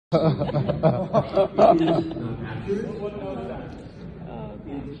At no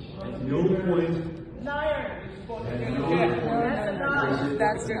point.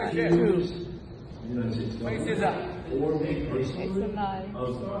 That's not true. Or make personally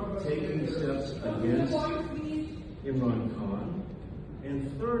of taking steps against Imran Khan.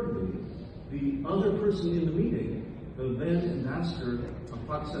 And thirdly, the other person in the meeting, the then ambassador of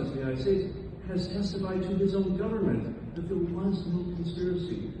Pakistan to the United States, has testified to his own government that there was no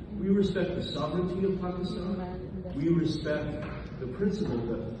conspiracy. We respect the sovereignty of Pakistan. We respect the principle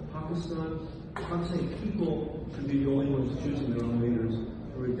that Pakistani people should be the only ones choosing their own leaders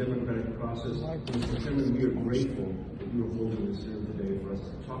through a democratic process. And Mr. Chairman, we are grateful that you are holding this here today for us to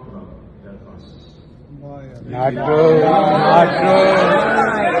talk about that process. Not true. Not true.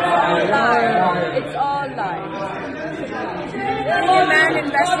 It's all lies. Imran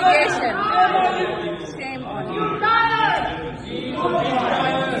investigation. Shame on you.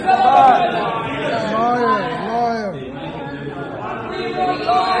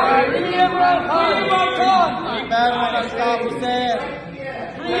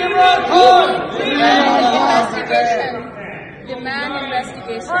 Demand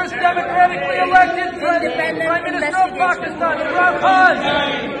investigation. First democratically elected Prime Minister of Pakistan, Imran Khan.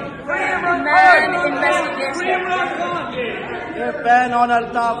 Demand investigation. Free Imran Khan. Your ban on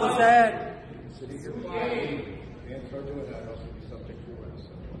Altaf Hussain.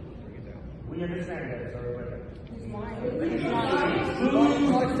 We understand that.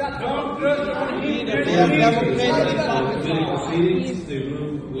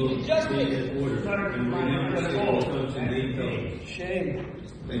 Shame.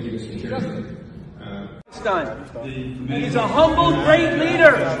 Thank you, Mr. Chairman. He's a humble, great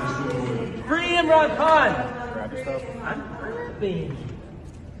leader. Free Imran Khan.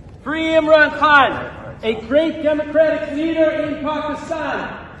 Free Imran Khan, a great democratic leader in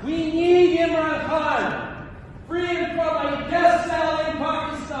Pakistan. We need Imran Khan. Free him from a death cell in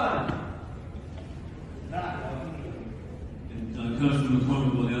Pakistan. Councilman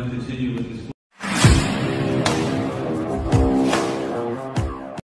McCormick will now continue with his